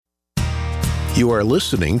You are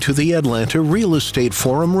listening to the Atlanta Real Estate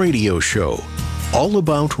Forum radio show, all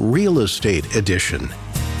about real estate edition,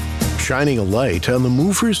 shining a light on the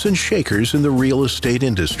movers and shakers in the real estate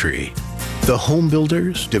industry, the home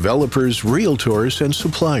builders, developers, realtors, and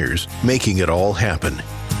suppliers making it all happen.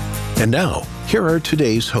 And now, here are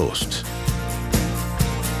today's hosts.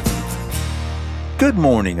 Good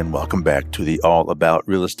morning and welcome back to the All About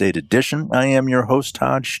Real Estate edition. I am your host,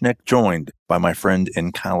 Todd Schneck, joined by my friend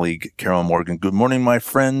and colleague, Carol Morgan. Good morning, my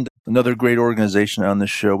friend. Another great organization on the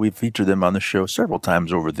show. We've featured them on the show several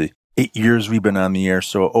times over the 8 years we've been on the air,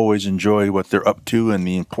 so always enjoy what they're up to and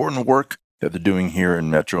the important work that they're doing here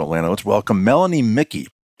in Metro Atlanta. Let's welcome Melanie Mickey.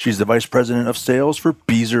 She's the Vice President of Sales for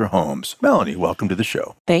Beazer Homes. Melanie, welcome to the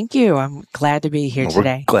show. Thank you. I'm glad to be here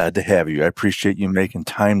today. We're glad to have you. I appreciate you making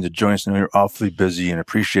time to join us. I know you're awfully busy and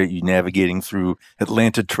appreciate you navigating through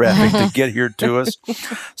Atlanta traffic to get here to us.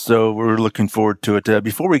 So we're looking forward to it.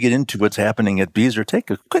 Before we get into what's happening at Beazer, take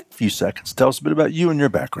a quick few seconds. Tell us a bit about you and your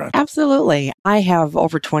background. Absolutely. I have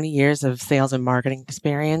over 20 years of sales and marketing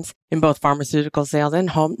experience in both pharmaceutical sales and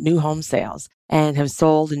new home sales, and have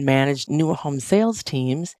sold and managed new home sales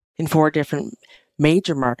teams in 4 different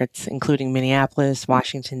major markets, including Minneapolis,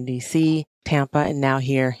 Washington, D.C., Tampa, and now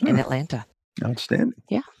here in Atlanta. Outstanding.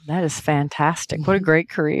 Yeah, that is fantastic. What a great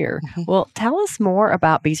career. Well, tell us more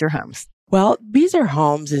about Beazer Homes. Well, Beazer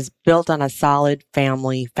Homes is built on a solid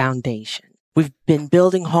family foundation. We've been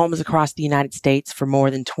building homes across the United States for more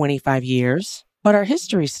than 25 years, but our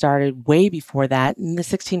history started way before that in the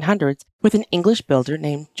 1600s with an English builder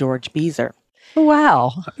named George Beazer.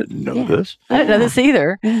 Wow. I didn't know this. I didn't know this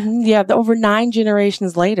either. Yeah, over 9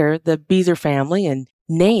 generations later, the Beazer family and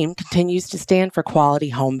name continues to stand for quality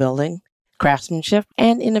home building, craftsmanship,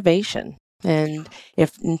 and innovation. And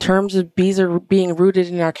if in terms of Beazer being rooted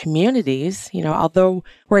in our communities, although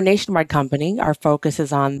we're a nationwide company, our focus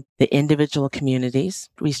is on the individual communities.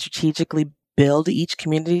 We strategically build each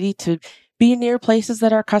community to be near places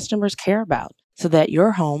that our customers care about so that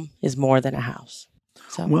your home is more than a house.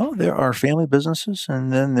 Well, there are family businesses,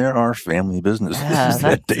 and then there are family businesses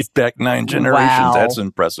that date back 9 generations. Wow. That's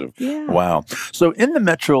impressive. Yeah. Wow. So in the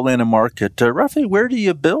Metro Atlanta market, roughly where do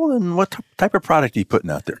you build and what type of product are you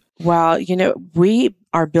putting out there? Well, we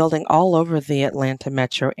are building all over the Atlanta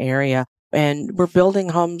metro area, and we're building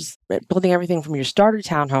homes, building everything from your starter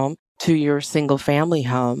townhome to your single family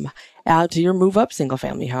home, to your move up single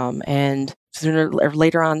family home. And sooner or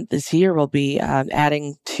later on this year, we'll be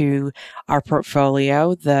adding to our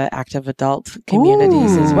portfolio the active adult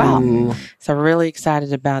communities as well. So we're really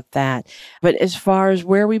excited about that. But as far as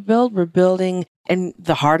where we build, we're building in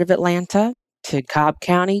the heart of Atlanta to Cobb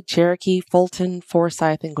County, Cherokee, Fulton,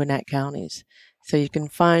 Forsyth, and Gwinnett counties. So you can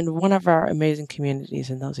find one of our amazing communities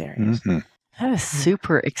in those areas. Mm-hmm. That is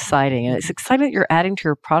super exciting. And it's exciting that you're adding to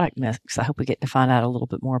your product mix. I hope we get to find out a little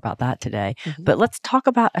bit more about that today. But let's talk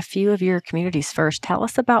about a few of your communities first. Tell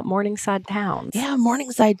us about Morningside Towns. Yeah,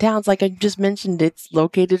 Morningside Towns, like I just mentioned, it's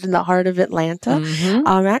located in the heart of Atlanta.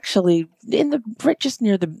 Actually, just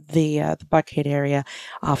near the Buckhead area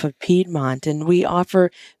off of Piedmont. And we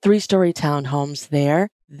offer 3-story townhomes there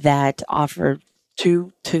that offer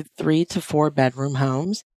 2 to 3 to 4 bedroom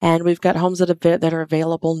homes. And we've got homes that are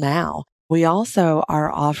available now. We also are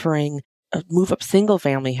offering move-up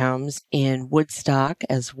single-family homes in Woodstock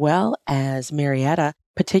as well as Marietta,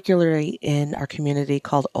 particularly in our community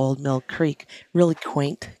called Old Mill Creek, really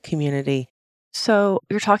quaint community. So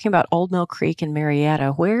you're talking about Old Mill Creek in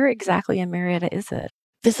Marietta. Where exactly in Marietta is it?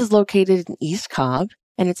 This is located in East Cobb,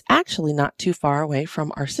 and it's actually not too far away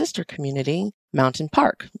from our sister community, Mountain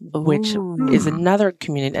Park, which is another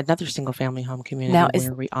community, another single-family home community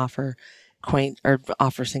where we offer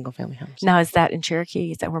single-family homes. Now, is that in Cherokee?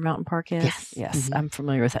 Is that where Mountain Park is? Yes. I'm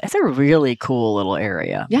familiar with that. It's a really cool little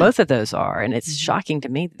area. Yeah. Both of those are. And it's shocking to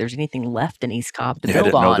me that there's anything left in East Cobb to build on. I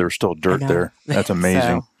didn't know there was still dirt there. That's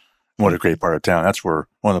amazing. What a great part of town. That's where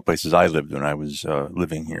one of the places I lived when I was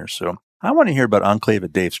living here. So I want to hear about Enclave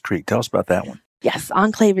at Dave's Creek. Tell us about that one. Yes,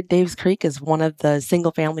 Enclave at Dave's Creek is one of the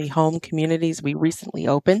single-family home communities we recently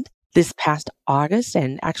opened this past August,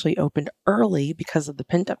 and actually opened early because of the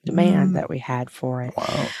pent-up demand that we had for it.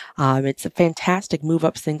 Wow. It's a fantastic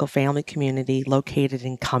move-up single-family community located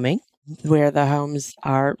in Cumming, where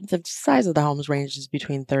the size of the homes ranges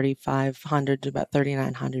between 3,500 to about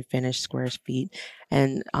 3,900 finished square feet,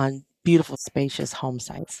 and on beautiful, spacious home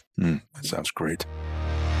sites. That sounds great.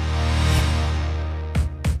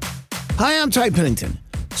 Hi, I'm Ty Pennington.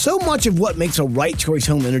 So much of what makes a Right Choice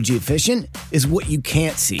home energy efficient is what you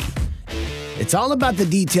can't see. It's all about the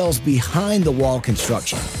details behind the wall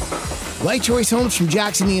construction. Right Choice Homes from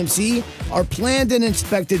Jackson EMC are planned and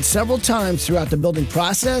inspected several times throughout the building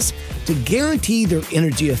process to guarantee they're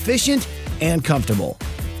energy efficient and comfortable.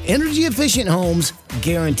 Energy efficient homes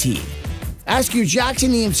guaranteed. Ask your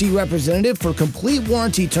Jackson EMC representative for complete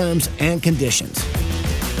warranty terms and conditions.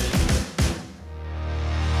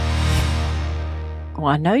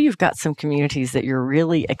 Well, I know you've got some communities that you're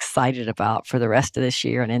really excited about for the rest of this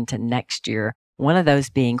year and into next year. One of those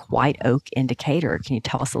being White Oak in Decatur. Can you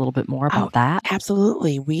tell us a little bit more about that?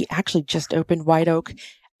 Absolutely. We actually just opened White Oak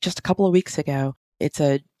just a couple of weeks ago. It's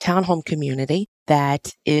a townhome community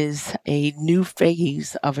that is a new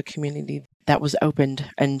phase of a community that was opened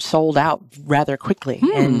and sold out rather quickly.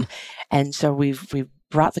 And so we've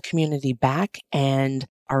brought the community back and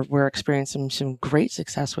we're experiencing some great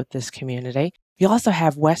success with this community. You also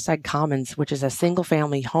have Westside Commons, which is a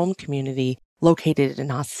single-family home community located in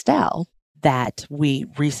Austell that we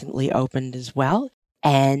recently opened as well.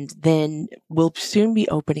 And then we'll soon be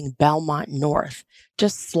opening Belmont North,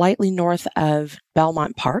 just slightly north of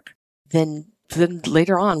Belmont Park. Then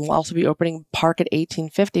later on, we'll also be opening Park at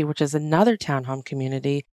 1850, which is another townhome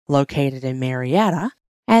community located in Marietta.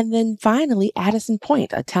 And then finally, Addison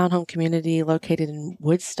Point, a townhome community located in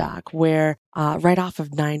Woodstock, where right off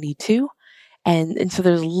of 92. And so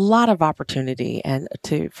there's a lot of opportunity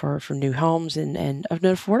for new homes and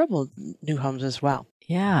affordable new homes as well.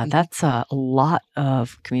 Yeah, that's a lot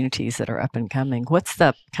of communities that are up and coming. What's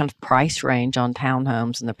the kind of price range on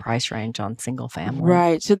townhomes and the price range on single family?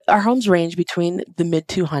 Right. So our homes range between the mid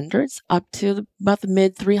 200s up to about the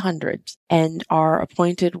mid 300s and are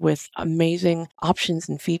appointed with amazing options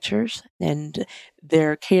and features. And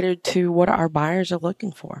they're catered to what our buyers are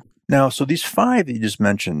looking for. Now, so these five that you just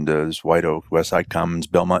mentioned, is White Oak, Westside Commons,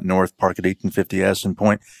 Belmont North, Park at 1850, Addison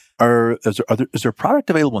Point, is there product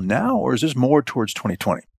available now, or is this more towards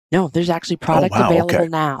 2020? No, there's actually product available okay.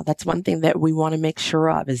 now. That's one thing that we want to make sure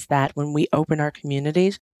of is that when we open our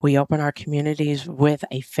communities with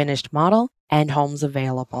a finished model and homes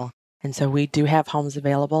available. And so we do have homes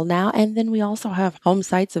available now. And then we also have home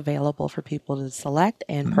sites available for people to select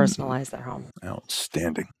and personalize their home.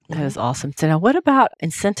 Outstanding. That is awesome. So now what about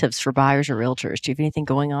incentives for buyers or realtors? Do you have anything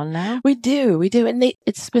going on now? We do. And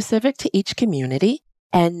it's specific to each community.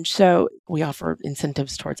 And so we offer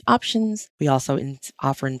incentives towards options. We also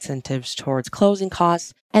offer incentives towards closing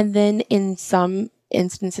costs. And then in some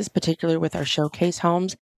instances, particularly with our showcase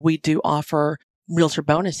homes, we do offer realtor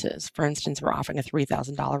bonuses. For instance, we're offering a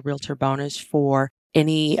 $3,000 realtor bonus for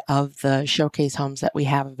any of the showcase homes that we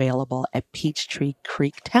have available at Peachtree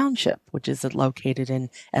Creek Township, which is located in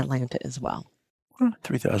Atlanta as well.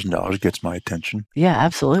 $3,000 gets my attention. Yeah,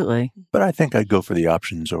 absolutely. But I think I'd go for the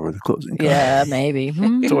options over the closing costs. Yeah, maybe.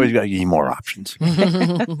 It's always got to give you more options.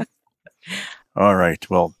 All right.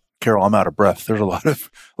 Well, Carol, I'm out of breath. There's a lot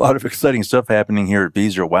of exciting stuff happening here at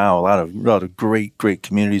Beazer. Wow, a lot of great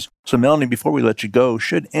communities. So, Melanie, before we let you go,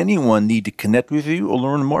 should anyone need to connect with you or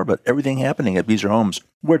learn more about everything happening at Beazer Homes,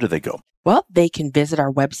 where do they go? Well, they can visit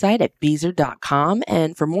our website at beazer.com.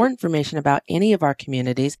 And for more information about any of our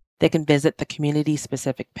communities, they can visit the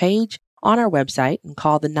community-specific page on our website and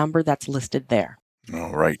call the number that's listed there.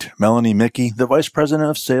 All right. Melanie Mickey, the Vice President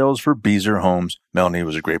of Sales for Beazer Homes. Melanie, it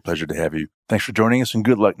was a great pleasure to have you. Thanks for joining us and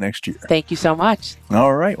good luck next year. Thank you so much.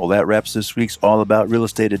 All right. Well, that wraps this week's All About Real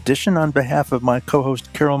Estate edition. On behalf of my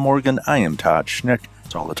co-host, Carol Morgan, I am Todd Schnick.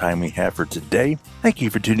 That's all the time we have for today. Thank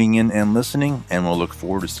you for tuning in and listening, and we'll look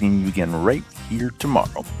forward to seeing you again right here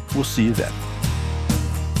tomorrow. We'll see you then.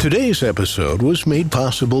 Today's episode was made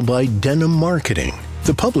possible by Denim Marketing,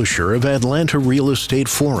 the publisher of Atlanta Real Estate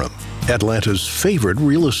Forum, Atlanta's favorite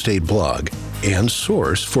real estate blog and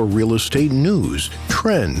source for real estate news,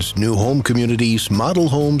 trends, new home communities, model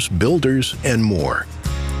homes, builders, and more.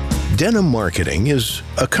 Denim Marketing is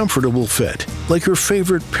a comfortable fit, like your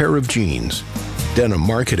favorite pair of jeans. Denim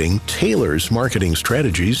Marketing tailors marketing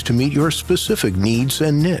strategies to meet your specific needs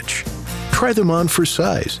and niche. Try them on for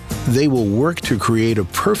size. They will work to create a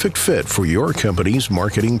perfect fit for your company's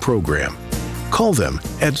marketing program. Call them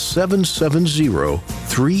at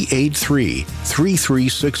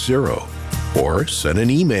 770-383-3360 or send an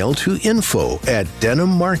email to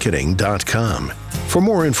info@denimmarketing.com. For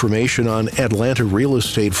more information on Atlanta Real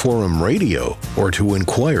Estate Forum Radio or to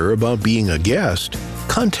inquire about being a guest,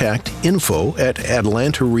 contact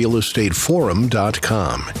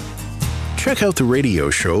info@atlantarealestateforum.com. Check out the radio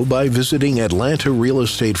show by visiting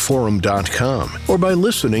atlantarealestateforum.com or by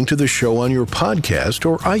listening to the show on your podcast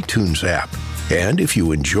or iTunes app. And if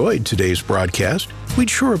you enjoyed today's broadcast, we'd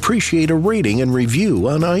sure appreciate a rating and review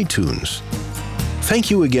on iTunes. Thank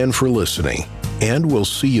you again for listening, and we'll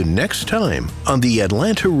see you next time on the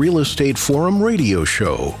Atlanta Real Estate Forum radio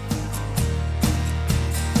show.